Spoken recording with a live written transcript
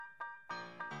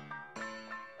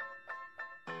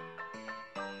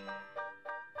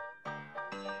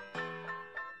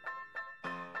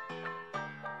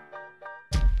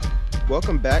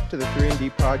Welcome back to the 3&D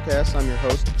podcast. I'm your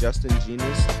host, Justin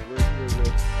Genius. We're here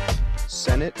with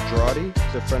Sennet, Drawdy.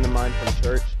 He's a friend of mine from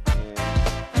church, and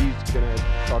he's going to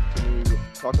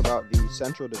talk about the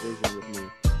Central Division with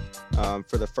me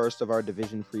for the first of our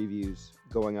division previews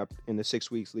going up in the 6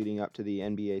 weeks leading up to the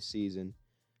NBA season.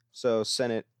 So,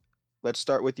 Sennet, let's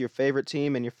start with your favorite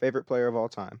team and your favorite player of all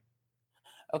time.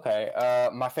 Okay,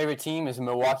 my favorite team is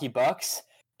Milwaukee Bucks,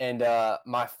 and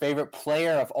my favorite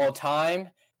player of all time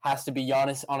has to be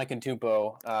Giannis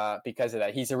Antetokounmpo because of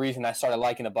that. He's the reason I started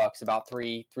liking the Bucks about 4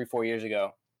 years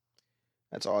ago.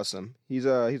 That's awesome. He's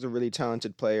a really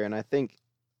talented player, and I think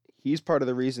he's part of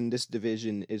the reason this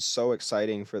division is so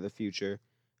exciting for the future.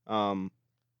 In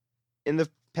the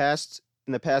past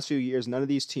few years, none of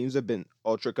these teams have been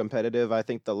ultra competitive. I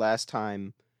think the last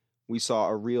time we saw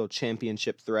a real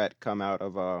championship threat come out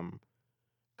of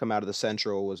the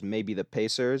Central was maybe the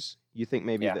Pacers. You think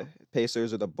maybe the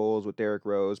Pacers or the Bulls with Derrick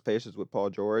Rose, Pacers with Paul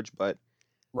George, but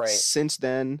since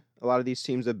then, a lot of these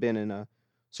teams have been in a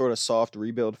sort of soft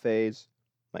rebuild phase,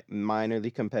 like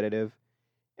minorly competitive.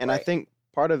 And I think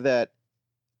part of that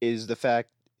is the fact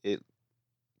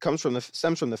stems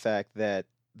from the fact that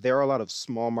there are a lot of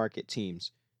small market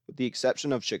teams, with the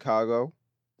exception of Chicago,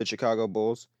 the Chicago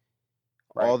Bulls.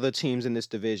 All the teams in this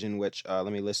division, which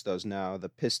let me list those now: the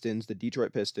Pistons, the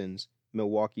Detroit Pistons,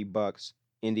 Milwaukee Bucks,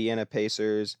 Indiana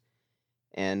Pacers,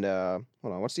 and hold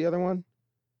on, what's the other one?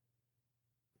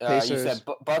 You said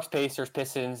Bucks, Pacers,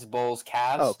 Pistons, Bulls,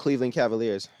 Cavs. Oh, Cleveland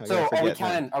Cavaliers. So are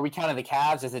we counting the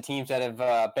Cavs as the teams that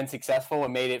have been successful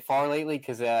and made it far lately?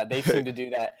 Because they seem to do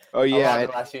that. A lot in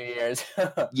the last few years.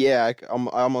 Yeah, I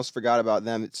almost forgot about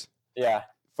them. It's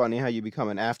funny how you become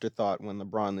an afterthought when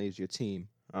LeBron leaves your team.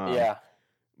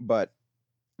 But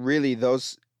really,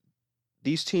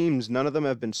 these teams, none of them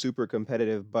have been super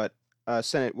competitive. But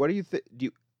Sennet, what do you think?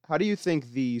 How do you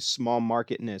think the small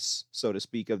marketness, so to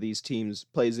speak, of these teams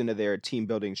plays into their team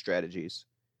building strategies?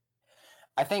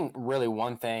 I think really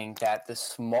one thing that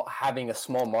having a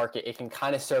small market, it can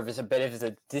kind of serve as a bit of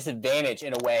a disadvantage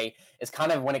in a way, is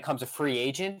kind of when it comes to free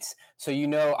agents. So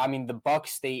the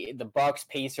Bucks,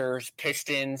 Pacers,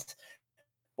 Pistons,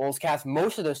 Bulls, Cavs,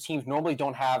 most of those teams normally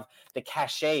don't have the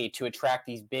cachet to attract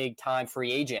these big time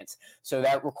free agents. So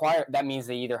that means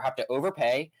they either have to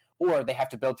overpay or they have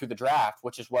to build through the draft,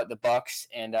 which is what the Bucks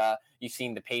and you've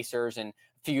seen the Pacers and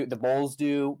the Bulls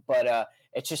do. But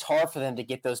it's just hard for them to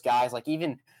get those guys. Like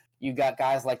even you got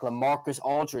guys like LaMarcus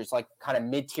Aldridge, like kind of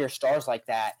mid-tier stars like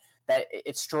that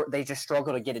they just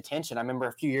struggle to get attention. I remember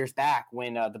a few years back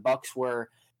when the Bucks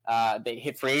they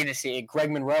hit free agency. Greg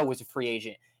Monroe was a free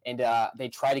agent. And they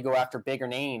tried to go after bigger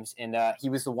names, and he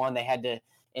was the one they had to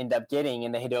end up getting,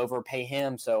 and they had to overpay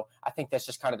him. So I think that's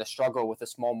just kind of the struggle with the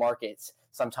small markets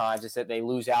sometimes, is that they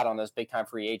lose out on those big-time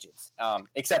free agents,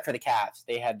 except for the Cavs.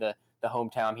 They had the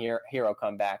hometown hero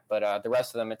come back, but the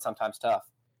rest of them, it's sometimes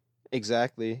tough.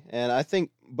 Exactly. And I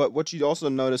think, but what you also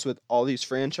notice with all these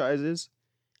franchises,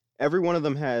 every one of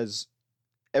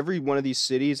these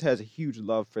cities has a huge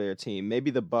love for their team.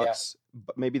 Maybe the Bucks.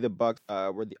 Maybe the Bucks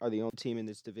are the only team in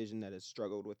this division that has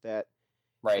struggled with that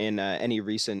in any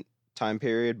recent time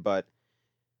period. But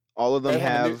all of them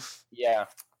have they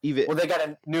got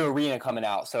a new arena coming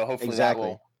out, so hopefully that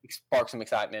will spark some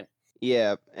excitement.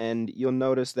 Yeah, and you'll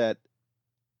notice that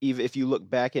even if you look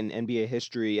back in NBA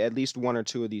history, at least one or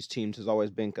two of these teams has always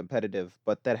been competitive,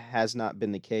 but that has not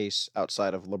been the case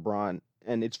outside of LeBron.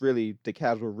 And it's really, the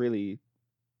Cavs were really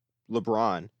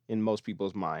LeBron in most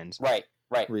people's minds. Right.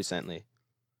 Recently.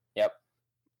 Yep.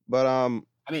 But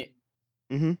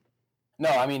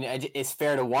it's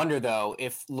fair to wonder though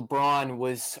if LeBron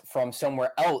was from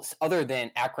somewhere else other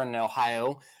than Akron,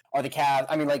 Ohio, or the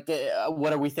Cavs.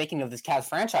 What are we thinking of this Cavs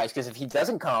franchise? Because if he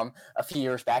doesn't come a few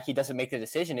years back, he doesn't make the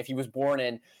decision. If he was born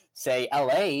in, say,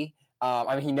 LA,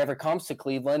 he never comes to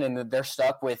Cleveland, and they're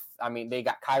stuck with. They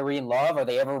got Kyrie and Love. Or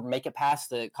they ever make it past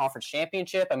the conference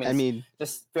championship? It's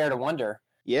just fair to wonder.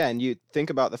 Yeah, and you think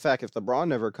about the fact if LeBron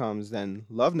never comes, then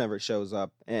Love never shows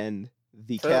up, and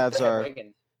the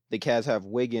Cavs have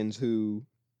Wiggins, who,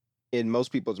 in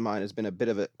most people's mind, has been a bit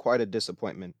of quite a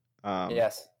disappointment.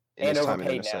 Yes, and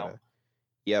overpaid now.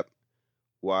 Yep,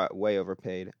 way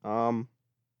overpaid.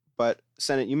 But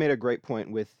Sennet, you made a great point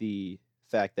with the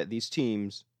fact that these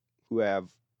teams who have,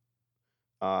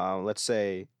 let's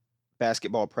say,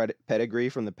 basketball pedigree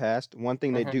from the past, one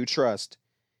thing they do trust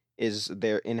is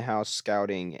their in-house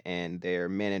scouting and their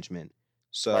management.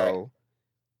 So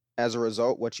as a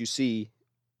result, what you see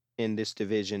in this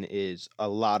division is a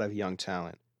lot of young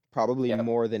talent, probably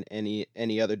more than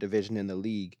any other division in the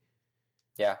league.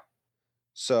 Yeah.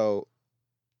 So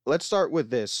let's start with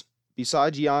this.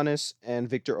 Besides Giannis and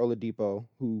Victor Oladipo,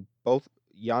 who both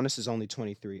Giannis is only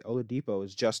 23. Oladipo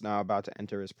is just now about to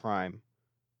enter his prime.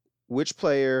 Which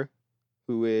player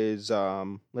who is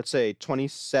let's say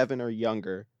 27 or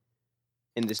younger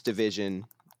in this division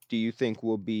do you think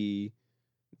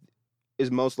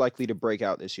is most likely to break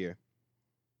out this year?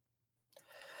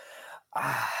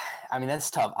 I mean,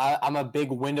 that's tough. I'm a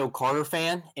big Wendell Carter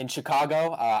fan in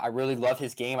Chicago. I really love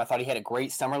his game. I thought he had a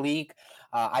great summer league.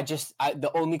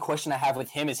 The only question I have with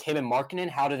him is him and Markkinen.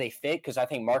 How do they fit? Because I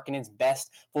think Markkinen's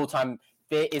best full-time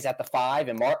fit is at the 5,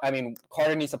 and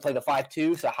Carter needs to play the 5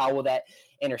 too. So how will that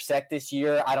intersect this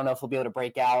year? I don't know if he'll be able to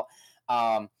break out.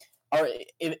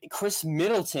 Chris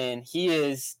Middleton, he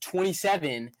is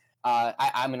 27.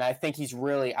 I think he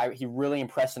really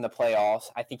impressed in the playoffs.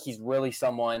 I think he's really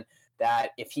someone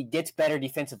that if he gets better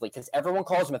defensively, because everyone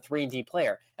calls him a 3&D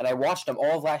player, and I watched him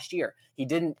all of last year, he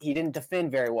didn't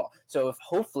defend very well. So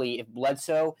if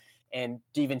Bledsoe and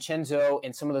DiVincenzo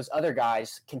and some of those other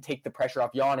guys can take the pressure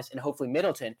off Giannis, and hopefully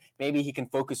Middleton, maybe he can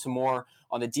focus some more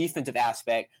on the defensive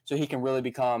aspect, so he can really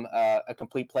become a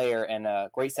complete player and a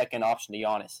great second option to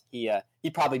Giannis.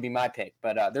 He'd probably be my pick,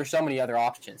 but there's so many other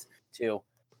options too.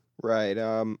 Right.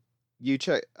 You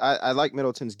check. I like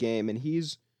Middleton's game, and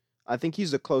I think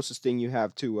he's the closest thing you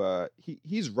have to.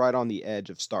 He's right on the edge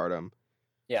of stardom.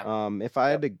 Yeah. If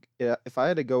I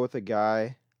had to go with a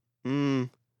guy,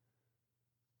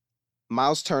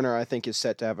 Miles Turner, I think, is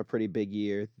set to have a pretty big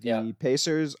year. The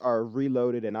Pacers are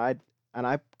reloaded, and I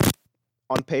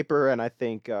on paper, and I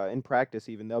think in practice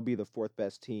even, they'll be the 4th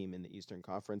best team in the Eastern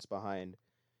Conference behind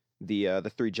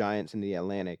the 3 Giants in the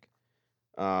Atlantic.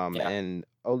 And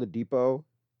Oladipo,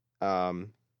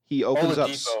 he opens up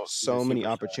so many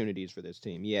opportunities for this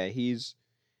team. Yeah, he's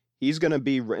going to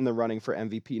be in the running for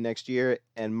MVP next year.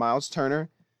 And Miles Turner,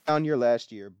 down year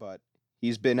last year, but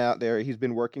he's been out there. He's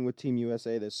been working with Team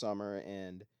USA this summer,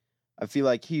 and I feel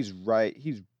like he's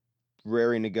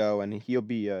raring to go, and he'll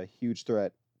be a huge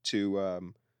threat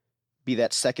to be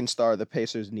that second star the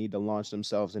Pacers need to launch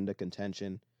themselves into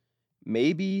contention.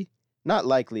 Maybe, not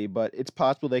likely, but it's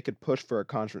possible they could push for a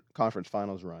conference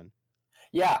finals run.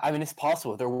 Yeah, I mean, it's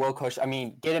possible. They're well coached. I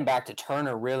mean, getting back to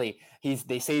Turner, really,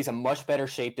 they say he's in much better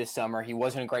shape this summer. He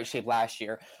wasn't in great shape last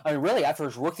year. I mean, really, after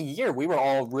his rookie year, we were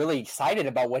all really excited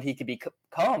about what he could become.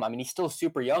 I mean, he's still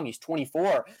super young. He's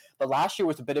 24, but last year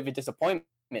was a bit of a disappointment.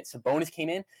 Sabonis came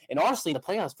in, and honestly, in the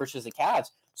playoffs versus the Cavs,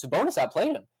 Sabonis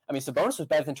outplayed him. I mean, Sabonis was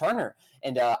better than Turner,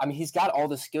 and I mean, he's got all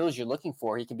the skills you're looking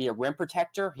for. He can be a rim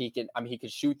protector. He could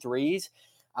shoot threes.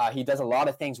 He does a lot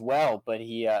of things well, but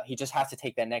he just has to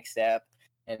take that next step.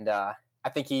 And I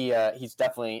think he's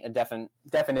definitely a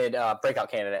definite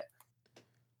breakout candidate.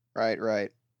 Right.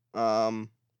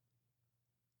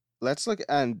 Let's look,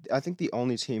 and I think the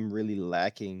only team really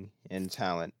lacking in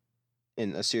talent,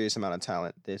 in a serious amount of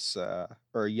talent,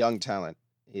 or young talent,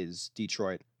 is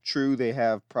Detroit. True, they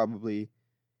have probably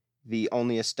the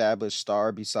only established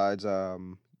star besides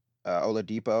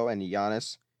Oladipo and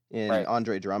Giannis in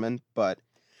Andre Drummond, but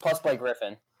plus Blake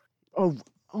Griffin.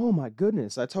 Oh my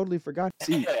goodness! I totally forgot.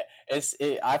 See,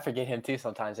 I forget him too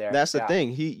sometimes. There, that's the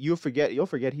thing. You'll forget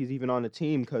he's even on the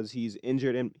team because he's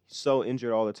injured and so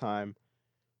injured all the time.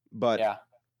 But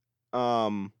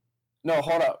no,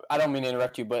 hold up. I don't mean to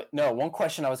interrupt you, but no. One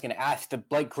question I was going to ask: the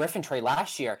Blake Griffin trade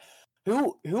last year.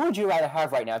 Who would you rather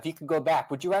have right now? If you could go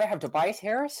back, would you rather have Tobias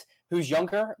Harris, who's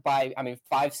younger by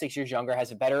 5-6 years younger,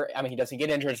 has a better? I mean, he doesn't get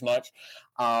injured as much,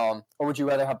 or would you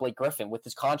rather have Blake Griffin with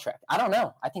his contract? I don't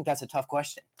know. I think that's a tough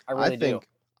question. I really do.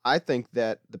 I think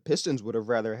that the Pistons would have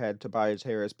rather had Tobias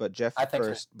Harris, but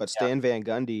Stan Van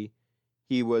Gundy,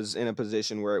 he was in a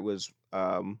position where it was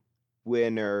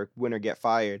win or get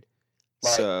fired.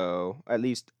 Right. So at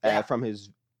least from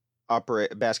his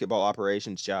basketball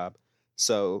operations job.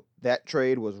 So that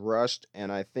trade was rushed,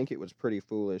 and I think it was pretty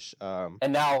foolish.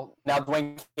 And now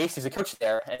Dwayne Casey's a coach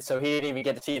there, and so he didn't even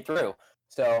get to see it through.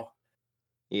 So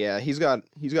yeah, he's got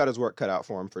his work cut out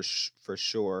for him for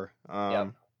sure.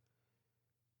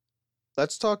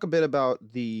 Let's talk a bit about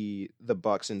the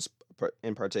Bucks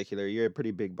in particular. You're a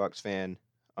pretty big Bucks fan.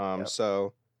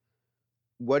 So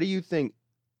what do you think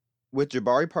with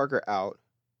Jabari Parker out?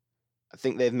 I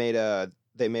think they made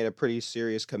a pretty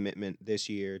serious commitment this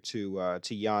year to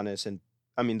Giannis, and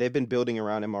I mean they've been building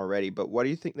around him already. But what do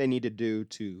you think they need to do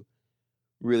to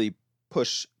really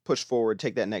push forward,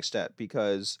 take that next step?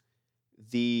 Because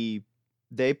they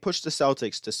pushed the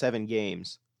Celtics to 7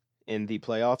 games in the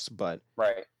playoffs, but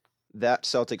that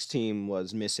Celtics team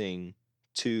was missing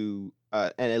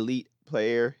an elite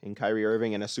player in Kyrie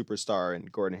Irving and a superstar in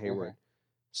Gordon Hayward.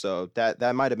 So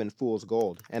that might have been fool's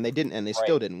gold, and they didn't, and they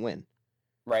still didn't win.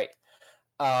 Right.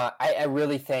 I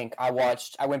really think I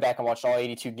went back and watched all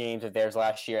 82 games of theirs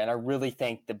last year, and I really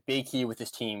think the big key with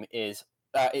this team is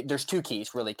there's two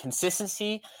keys really: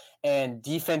 consistency and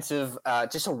defensive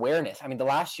just awareness. I mean, the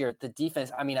last year the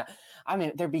defense. I mean,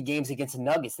 there'd be games against the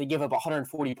Nuggets. They give up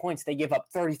 140 points. They give up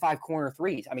 35 corner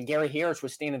threes. I mean, Gary Harris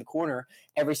was staying in the corner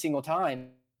every single time.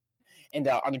 And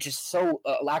just so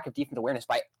lack of defensive awareness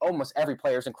by almost every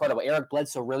player is incredible. Eric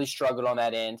Bledsoe really struggled on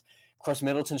that end. Chris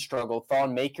Middleton struggled.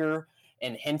 Thon Maker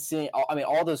and Henson,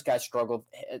 all those guys struggled.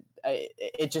 They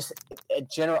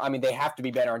have to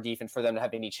be better on defense for them to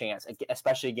have any chance,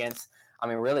 especially against,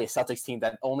 really a Celtics team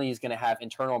that only is going to have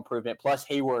internal improvement, plus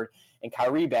Hayward and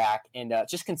Kyrie back, and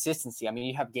just consistency. I mean,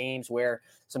 you have games where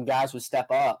some guys would step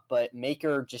up, but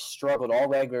Maker just struggled all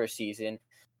regular season.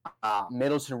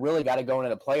 Middleton really got to go into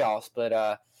the playoffs, but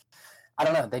I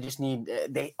don't know. They just need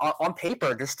on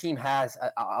paper. This team has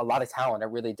a lot of talent. It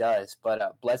really does.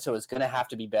 But Bledsoe is going to have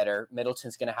to be better.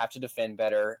 Middleton's going to have to defend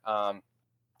better.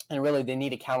 And really, they need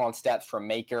to count on steps from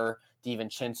Maker,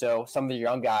 DiVincenzo, some of the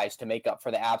young guys to make up for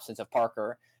the absence of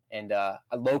Parker and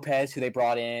Lopez, who they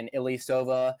brought in,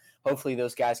 Ilyasova. Hopefully,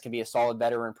 those guys can be a solid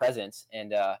veteran presence.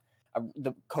 And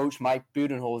the coach Mike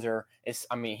Budenholzer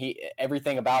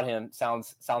everything about him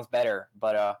sounds better.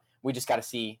 But we just got to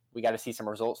see some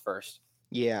results first.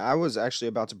 Yeah, I was actually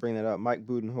about to bring that up. Mike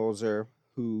Budenholzer,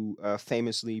 who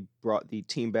famously brought the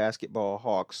team basketball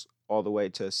Hawks all the way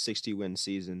to a 60-win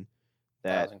season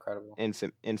that was incredible.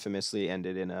 Infamously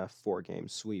ended in a 4-game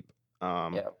sweep.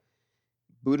 Yeah.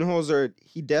 Budenholzer,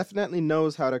 he definitely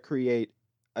knows how to create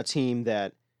a team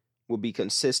that will be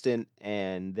consistent,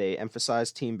 and they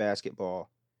emphasize team basketball.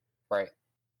 Right.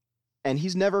 And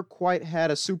he's never quite had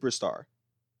a superstar.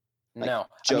 No.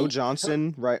 Joe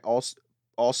Johnson, right?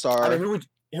 All-star. Who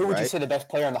would you say the best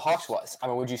player on the Hawks was?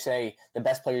 Would you say the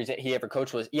best players that he ever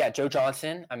coached was? Yeah, Joe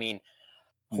Johnson.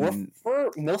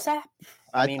 Horford, Millsap.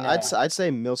 I'd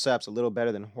say Millsap's a little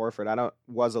better than Horford.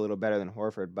 Was a little better than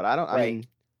Horford, but I don't. Right. I mean,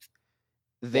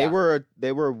 they were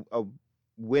a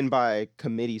win by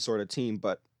committee sort of team,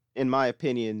 but in my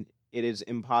opinion, it is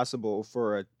impossible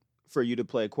for you to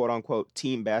play quote unquote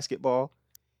team basketball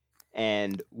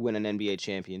and win an NBA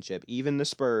championship. Even the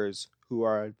Spurs, who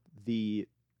are the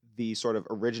sort of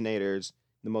originators,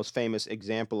 the most famous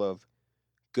example of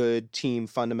good team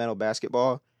fundamental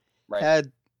basketball, right,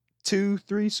 had 2-3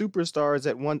 superstars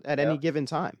at any given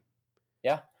time.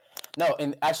 Yeah. No,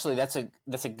 and actually that's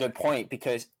a good point,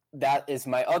 because that is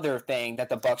my other thing that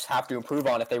the Bucks have to improve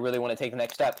on if they really want to take the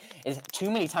next step. Is too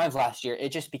many times last year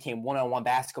it just became one-on-one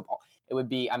basketball. It would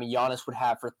be, Giannis would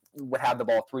have the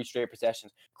ball 3 straight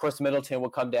possessions. Chris Middleton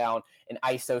would come down and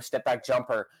ISO step back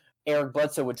jumper. Eric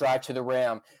Bledsoe would drive to the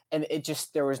rim, and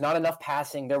there was not enough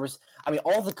passing. There was,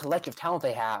 all the collective talent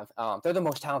they have. They're the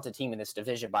most talented team in this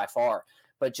division by far.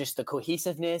 But just the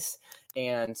cohesiveness,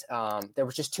 and there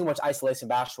was just too much isolation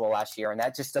basketball last year, and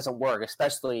that just doesn't work.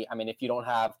 Especially, if you don't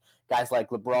have guys like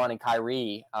LeBron and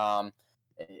Kyrie,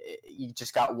 you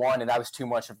just got one, and that was too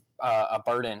much of a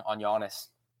burden on Giannis.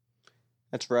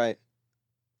 That's right.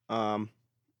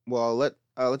 Well,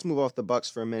 let's move off the Bucks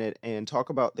for a minute and talk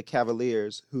about the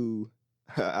Cavaliers, who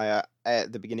at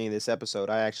the beginning of this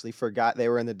episode I actually forgot they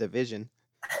were in the division,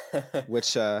 which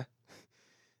sort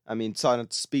of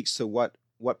speaks to what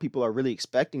people are really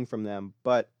expecting from them.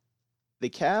 But the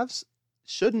Cavs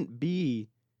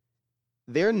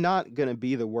they're not going to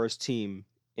be the worst team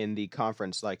in the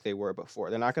conference like they were before.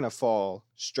 They're not going to fall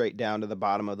straight down to the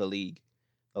bottom of the league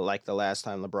like the last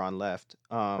time LeBron left.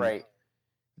 Right.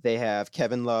 They have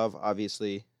Kevin Love,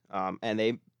 obviously, and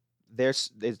they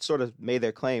sort of made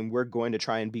their claim, we're going to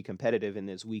try and be competitive in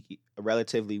this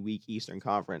relatively weak Eastern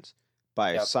Conference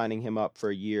by signing him up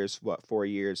for years. 4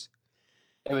 years?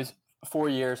 It was 4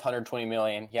 years, $120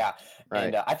 million. Yeah. Right.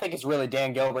 And I think it's really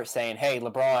Dan Gilbert saying, hey,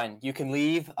 LeBron, you can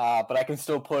leave, but I can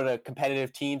still put a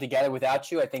competitive team together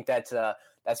without you. I think that's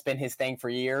been his thing for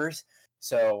years.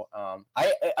 So,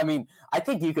 I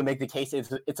think you can make the case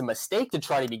it's a mistake to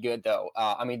try to be good, though.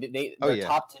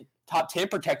 Top 10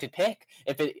 protected pick.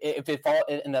 If it fall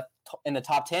in the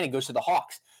top 10, it goes to the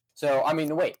Hawks. So,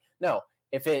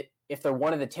 if they're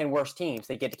one of the 10 worst teams,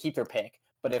 they get to keep their pick.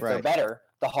 But if they're better,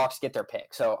 the Hawks get their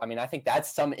pick. So, I think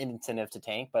that's some incentive to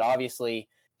tank. But obviously,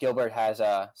 Gilbert has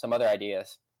some other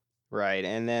ideas. Right,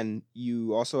 and then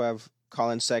you also have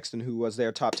Colin Sexton, who was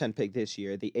their top 10 pick this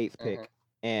year, the 8th pick.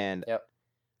 And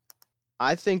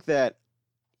I think that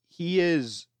he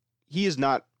is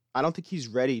not. I don't think he's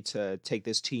ready to take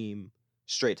this team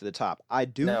straight to the top. I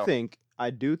do think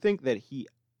that he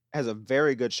has a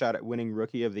very good shot at winning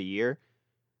Rookie of the Year,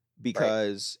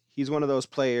 because he's one of those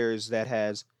players that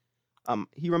has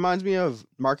He reminds me of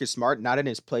Marcus Smart, not in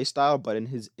his play style, but in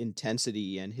his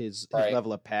intensity and his Right.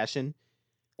 level of passion.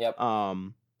 Yep.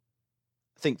 Um,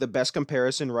 I think the best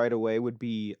comparison right away would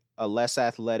be a less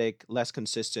athletic, less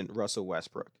consistent Russell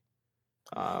Westbrook.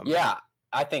 Um, Yeah,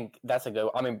 I think that's a good.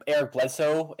 I mean, Eric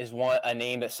Bledsoe is a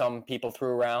name that some people threw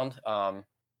around.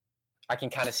 I can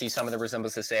kind of see some of the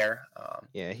resemblances there.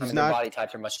 yeah, I mean, their body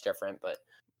types are much different, but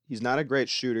he's not a great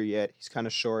shooter yet. He's kind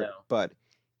of short, no. but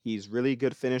he's really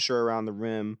good finisher around the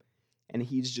rim, and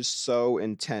he's just so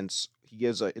intense.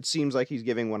 It seems like he's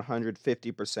giving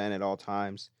 150% at all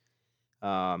times.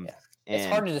 Yeah, it's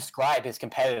hard And to describe his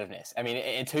competitiveness. I mean,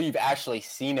 until you've actually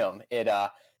seen him,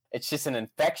 it's just an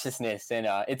infectiousness, and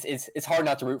it's hard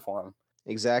not to root for him.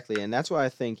 exactly, and that's why I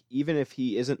think even if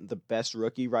he isn't the best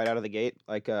rookie right out of the gate,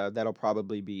 like that'll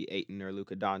probably be Aiton or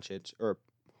Luka Doncic or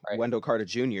Right. Wendell Carter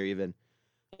Jr. even.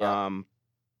 Yeah. Um,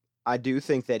 I do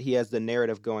think that he has the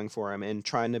narrative going for him and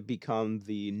trying to become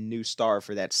the new star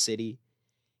for that city.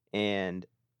 And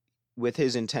with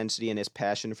his intensity and his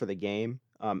passion for the game,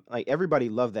 like everybody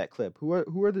loved that clip. Who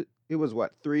are the? It was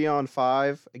what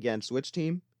 3-on-5 against which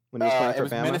team when he was playing It for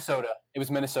was Bama? Minnesota. It was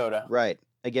Minnesota. Right,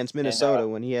 against And Minnesota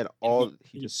when he had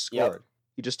he just yep. scored.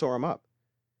 He just tore him up.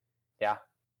 Yeah.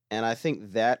 And I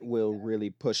think that will really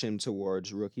push him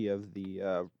towards rookie of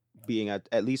the being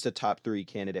at least a top 3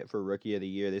 candidate for rookie of the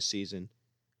year this season.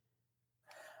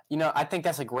 I think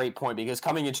that's a great point because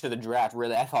coming into the draft,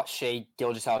 really, I thought Shai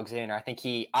Gilgeous-Alexander.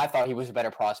 I thought he was a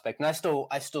better prospect, and I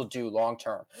still do long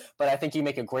term. But I think you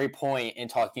make a great point in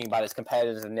talking about his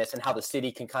competitiveness and how the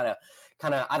city can kind of,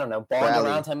 I don't know, bond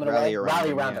around him in a way,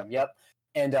 rally around him. Yep.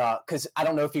 And because I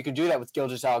don't know if you can do that with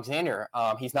Gilgeous-Alexander.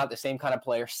 He's not the same kind of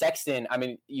player. Sexton, I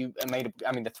mean,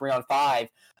 the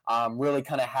 3-on-5 really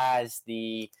kind of has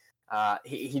the.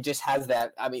 He just has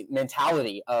that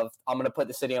mentality of I'm going to put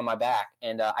the city on my back,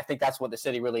 and I think that's what the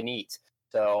city really needs.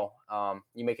 So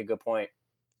you make a good point.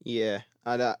 Yeah.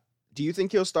 Do you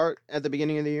think he'll start at the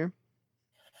beginning of the year?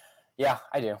 Yeah,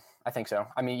 I do. I think so.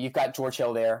 I mean, you've got George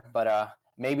Hill there, but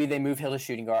maybe they move Hill to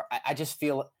shooting guard. I just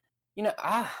feel,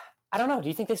 I don't know. Do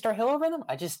you think they start Hill over them?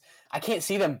 I can't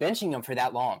see them benching him for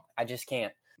that long. I just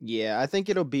can't. Yeah, I think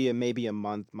it'll be maybe a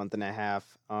month and a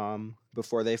half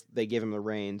before they give him the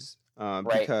reins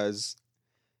Right. because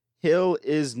Hill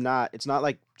is not. It's not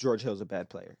like George Hill's a bad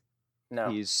player. No.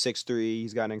 He's 6'3".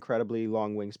 He's got an incredibly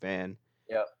long wingspan.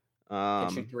 Yep. Can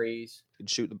shoot threes.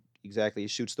 Exactly. He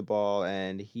shoots the ball,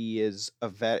 and he is a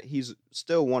vet. He's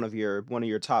still one of your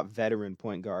top veteran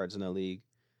point guards in the league.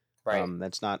 Right.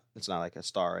 That's not like a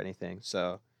star or anything.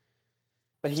 So.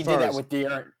 But he did that with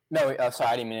De'Aaron. No, sorry,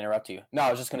 I didn't mean to interrupt you. No,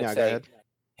 I was just going to say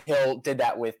Hill did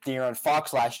that with De'Aaron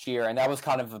Fox last year, and that was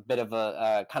kind of a bit of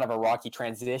a rocky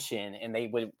transition. And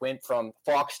they went from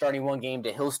Fox starting one game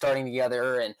to Hill starting the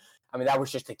other, and I mean that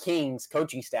was just the Kings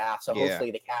coaching staff. So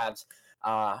hopefully the Cavs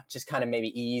just kind of maybe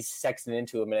ease Sexton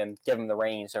into him and give him the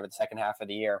reins over the second half of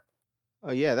the year.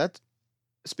 Oh yeah, that's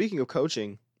speaking of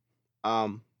coaching.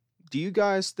 Do you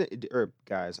guys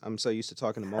guys? I'm so used to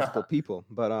talking to multiple people,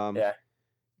 but yeah.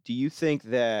 Do you think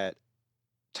that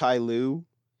Ty Lue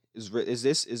is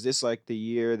this like the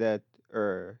year that,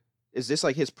 or is this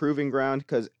like his proving ground?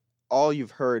 Because all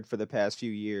you've heard for the past few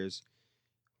years,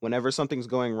 whenever something's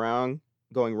going wrong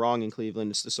in Cleveland,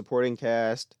 it's the supporting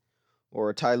cast,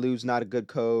 or Ty Lue's not a good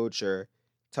coach, or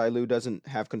Ty Lue doesn't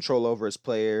have control over his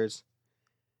players.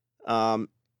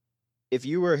 If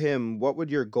you were him, what would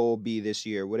your goal be this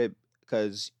year?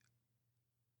 Because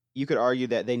you could argue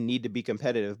that they need to be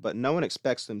competitive, but no one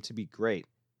expects them to be great.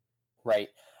 Right.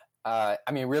 I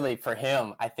mean, really, for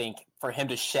him, I think for him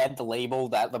to shed the label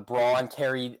that LeBron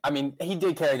carried. I mean, he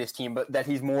did carry this team, but that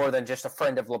he's more than just a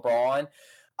friend of LeBron.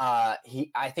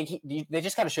 They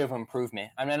just got to show him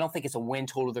improvement. I mean, I don't think it's a win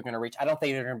total they're going to reach. I don't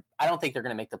think they're going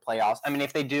to make the playoffs. I mean,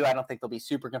 if they do, I don't think they'll be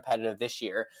super competitive this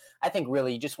year. I think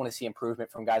really you just want to see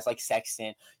improvement from guys like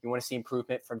Sexton. You want to see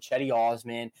improvement from Chetty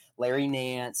Osman, Larry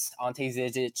Nance, Ante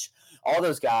Zizic, all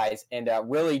those guys, and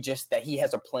really just that he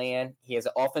has a plan, he has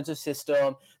an offensive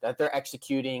system that they're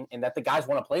executing, and that the guys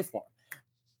want to play for him.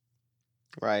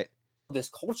 Right. This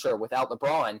culture without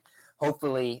LeBron.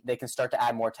 Hopefully they can start to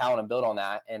add more talent and build on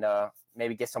that and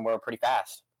maybe get somewhere pretty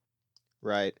fast.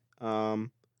 Right.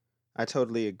 I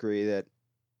totally agree that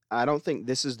I don't think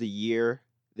this is the year.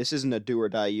 This isn't a do or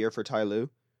die year for Ty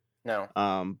Lue. No.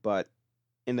 But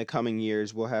in the coming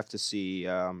years, we'll have to see,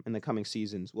 in the coming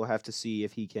seasons, we'll have to see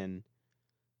if he can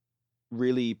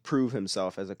really prove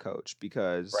himself as a coach,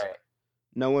 because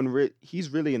he's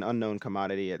really an unknown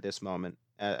commodity at this moment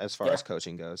as far as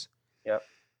coaching goes. Yep.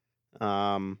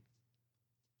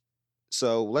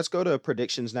 So let's go to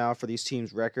predictions now for these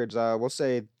teams' records. We'll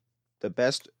say the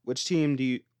best. Which team do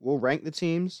you? We'll rank the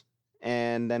teams,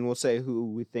 and then we'll say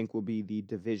who we think will be the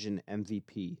division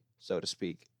MVP, so to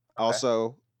speak. Okay.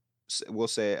 Also, we'll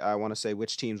say I want to say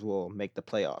which teams will make the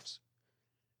playoffs.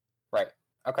 Right.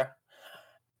 Okay.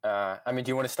 I mean, do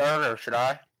you want to start or should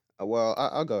I? Well,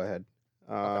 I'll go ahead.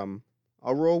 Okay.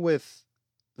 I'll roll with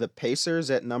the Pacers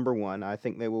at number one. I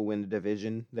think they will win the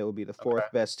division. They will be the Okay.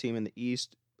 fourth best team in the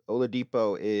East.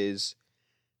 Oladipo is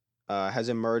has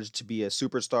emerged to be a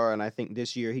superstar, and I think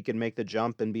this year he can make the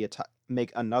jump and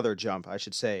make another jump. I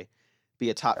should say, be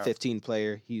a top Yeah. 15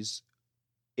 player. He's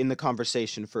in the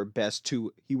conversation for best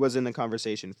two. He was in the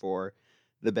conversation for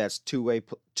the best two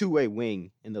way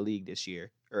wing in the league this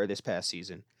year or this past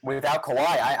season. Without Kawhi,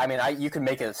 I mean, you could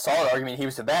make a solid argument he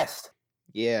was the best.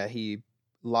 Yeah, he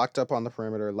locked up on the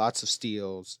perimeter, lots of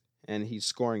steals, and he's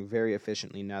scoring very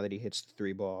efficiently now that he hits the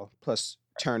three ball. Plus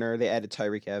Turner, they added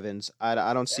Tyreek Evans. I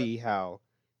don't Yeah. see how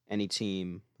any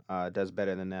team does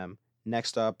better than them.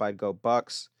 Next up, I'd go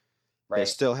Bucks. They Right.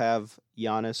 still have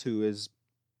Giannis, who is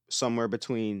somewhere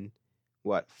between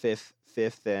fifth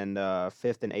and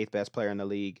eighth best player in the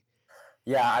league.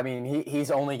 Yeah, I mean,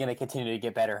 he's only going to continue to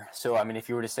get better. So, I mean, if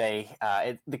you were to say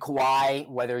the Kawhi,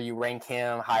 whether you rank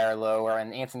him higher or lower,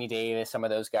 and Anthony Davis, some of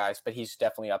those guys, but he's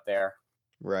definitely up there.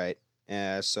 Right.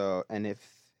 So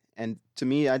and to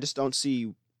me, I just don't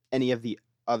see any of the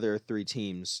other three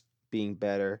teams being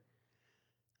better.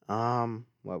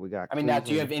 What we got? I mean, now,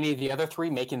 do you have Cleveland. any of the other three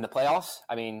making the playoffs?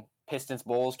 I mean, Pistons,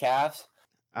 Bulls, Cavs.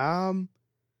 Um,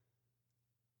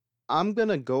 I'm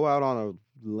gonna go out on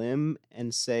a limb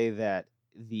and say that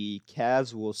the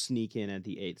Cavs will sneak in at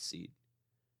the eighth seed.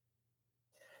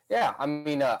 Yeah, I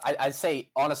mean, I'd say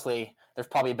honestly, there's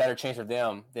probably a better chance of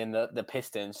them than the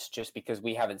Pistons, just because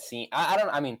we haven't seen. I don't.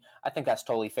 I mean, I think that's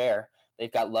totally fair.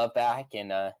 They've got Love back,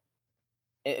 and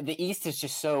the East is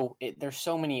just there's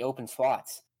so many open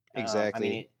slots. I mean,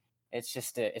 Exactly. it's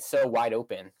just it's so wide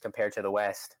open compared to the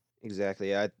West.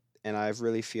 Exactly. I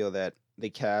really feel that the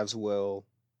Cavs will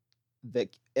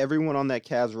that everyone on that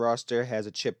Cavs roster has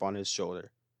a chip on his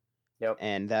shoulder. Yep.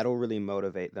 And that'll really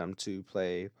motivate them to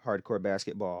play hardcore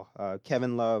basketball.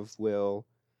 Kevin Love will,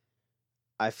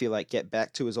 I feel like, get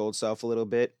back to his old self a little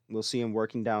bit. We'll see him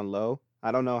working down low.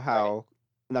 I don't know Right. how.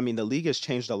 I mean, the league has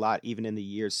changed a lot even in the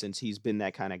years since he's been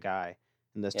that kind of guy.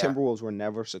 And the Yeah. Timberwolves were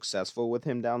never successful with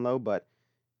him down low, but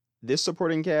this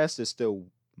supporting cast is still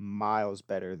miles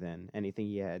better than anything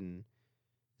he had in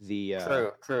the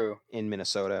True. True. in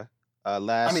Minnesota. I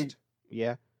mean,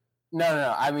 Yeah,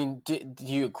 no. I mean, do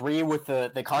you agree with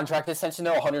the contract extension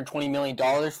though? $120 million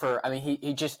for. I mean,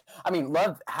 he just. I mean,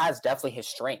 Love has definitely his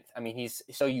strength. I mean, he's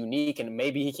so unique, and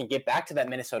maybe he can get back to that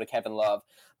Minnesota Kevin Love.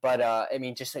 But I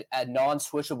mean, just a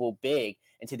non-switchable big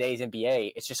in today's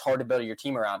NBA, it's just hard to build your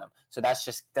team around him. So that's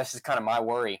just kind of my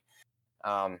worry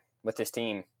with this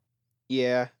team.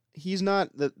 yeah. He's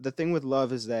not the thing with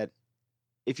Love is that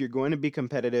if you're going to be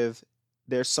competitive,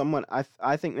 there's someone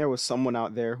I think there was someone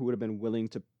out there who would have been willing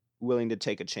to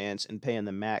take a chance and pay him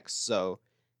the max. So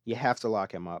you have to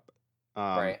lock him up.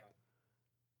 Um, Right.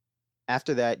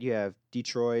 After that, you have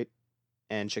Detroit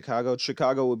and Chicago.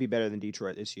 Chicago will be better than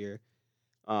Detroit this year.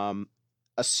 Um,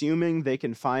 Assuming they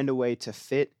can find a way to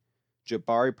fit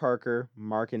Jabari Parker,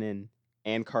 Markkinen,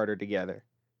 and Carter together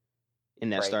in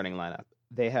that Right. starting lineup.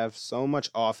 They have so much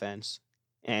offense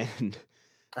and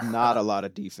not a lot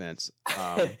of defense.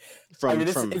 I From mean,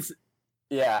 from it's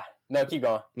yeah. No, keep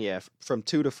going. yeah, from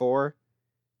 2 to 4,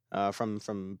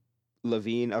 from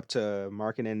Levine up to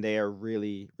Markkinen, they are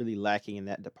really lacking in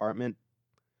that department.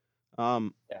 Yeah.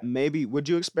 Maybe would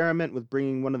you experiment with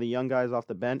bringing one of the young guys off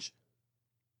the bench?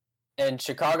 And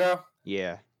Chicago,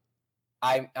 Yeah,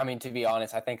 I mean, to be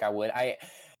honest, I think I would.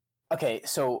 Okay,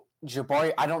 so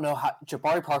Jabari, I don't know how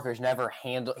Jabari Parker's never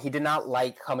handled. He did not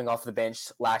like coming off the bench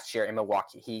last year in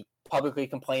Milwaukee. He publicly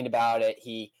complained about it.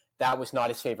 That was not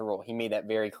his favorite role. He made that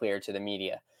very clear to the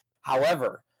media.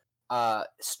 However,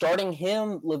 starting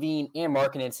him, Levine, and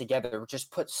Markkinen together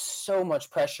just put so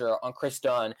much pressure on Chris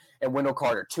Dunn and Wendell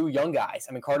Carter, two young guys.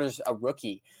 I mean, Carter's a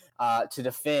rookie to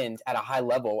defend at a high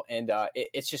level, and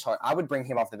it's just hard. I would bring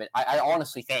him off the bench. I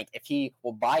honestly think if he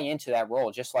will buy into that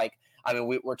role, just like I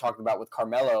mean, we're talking about with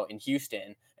Carmelo in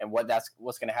Houston and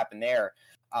what's going to happen there.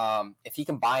 If he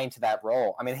can buy into that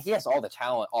role, I mean, he has all the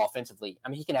talent offensively. I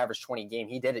mean, he can average 20 a game.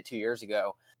 He did it 2 years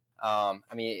ago. I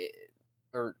mean,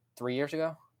 or 3 years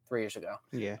ago. 3 years ago.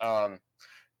 yeah.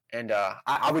 And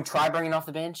I would try bringing off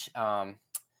the bench.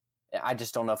 I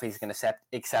just don't know if he's going to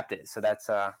accept it. So that's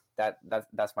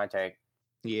my take.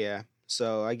 Yeah.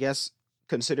 So I guess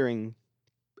considering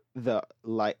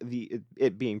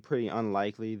it being pretty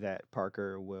unlikely that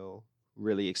Parker will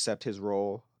really accept his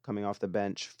role, coming off the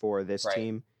bench for this Right.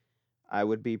 team, I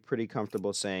would be pretty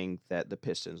comfortable saying that the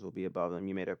Pistons will be above them.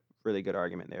 You made a really good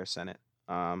argument there, Sennet.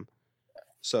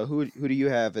 So who do you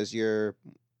have as your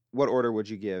what order would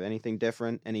you give? Anything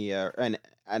different? Any and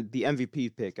the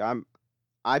MVP pick?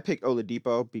 I picked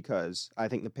Oladipo because I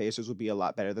think the Pacers would be a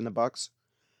lot better than the Bucks.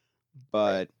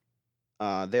 Right.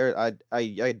 But there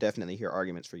I definitely hear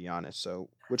arguments for Giannis. So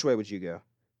which way would you go?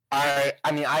 I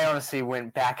mean, I honestly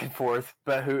went back and forth,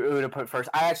 but who to put first?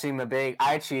 I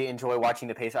actually enjoy watching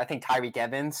the Pacers. I think Tyreek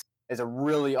Evans is a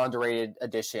really underrated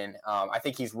addition. I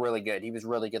think he's really good. He was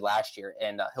really good last year,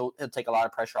 and he'll take a lot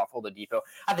of pressure off Oladipo.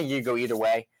 I think you could go either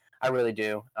way. I really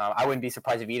do. I wouldn't be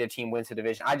surprised if either team wins the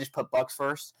division. I just put Bucks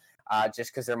first,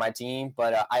 just because they're my team.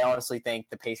 But I honestly think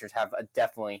the Pacers have a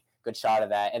definitely good shot of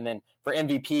that. And then for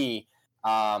MVP,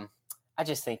 I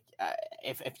just think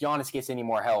if Giannis gets any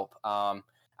more help,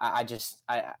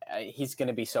 he's going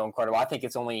to be so incredible. I think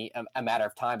it's only a matter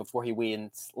of time before he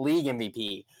wins league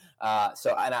MVP.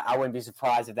 I wouldn't be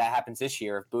surprised if that happens this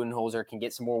year, if Budenholzer can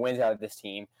get some more wins out of this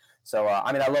team. So,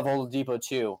 I love Oladipo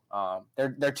too.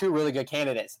 They're two really good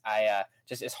candidates.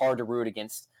 It's hard to root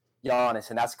against Giannis,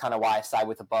 and that's kind of why I side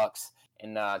with the Bucks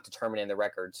in determining the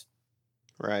records.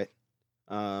 Right.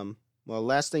 Well,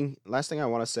 last thing I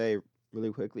want to say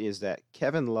really quickly is that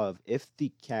Kevin Love, if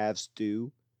the Cavs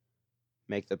do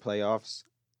make the playoffs,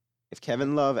 if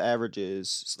Kevin Love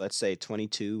averages, let's say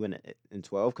 22 and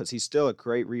 12, because he's still a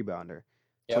great rebounder,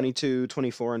 22,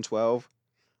 24, and 12,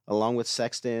 along with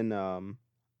Sexton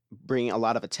bringing a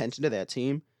lot of attention to that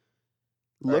team,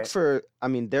 look for,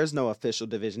 there's no official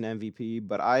division MVP,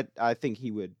 but I think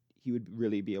he would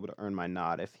really be able to earn my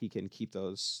nod if he can keep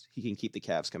the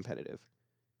Cavs competitive.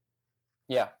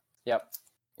 Yeah. Yep.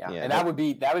 Yeah, and that would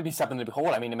be something to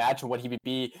behold. Imagine what he would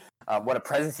be, what a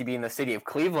presence he'd be in the city of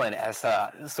Cleveland as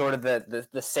sort of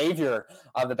the savior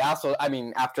of the basketball.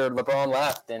 After LeBron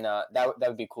left, and that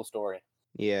would be a cool story.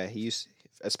 Yeah,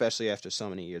 especially after so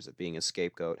many years of being a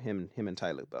scapegoat. Him and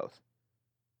Ty Lue both.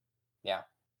 Yeah.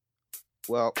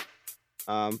 Well,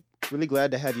 really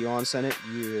glad to have you on, Sennet.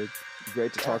 You're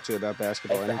great to talk to about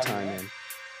basketball anytime,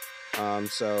 man.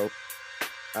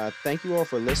 Thank you all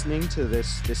for listening to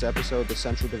this episode, the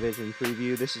Central Division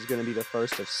preview. This is going to be the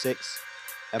first of 6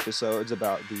 episodes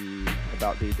about the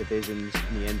divisions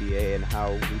in the NBA and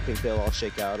how we think they'll all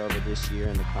shake out over this year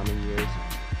and the coming years.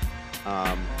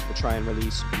 We'll try and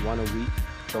release one a week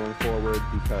going forward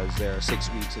because there are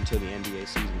 6 weeks until the NBA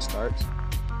season starts.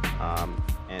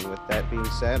 And with that being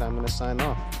said, I'm going to sign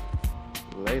off.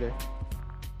 Later.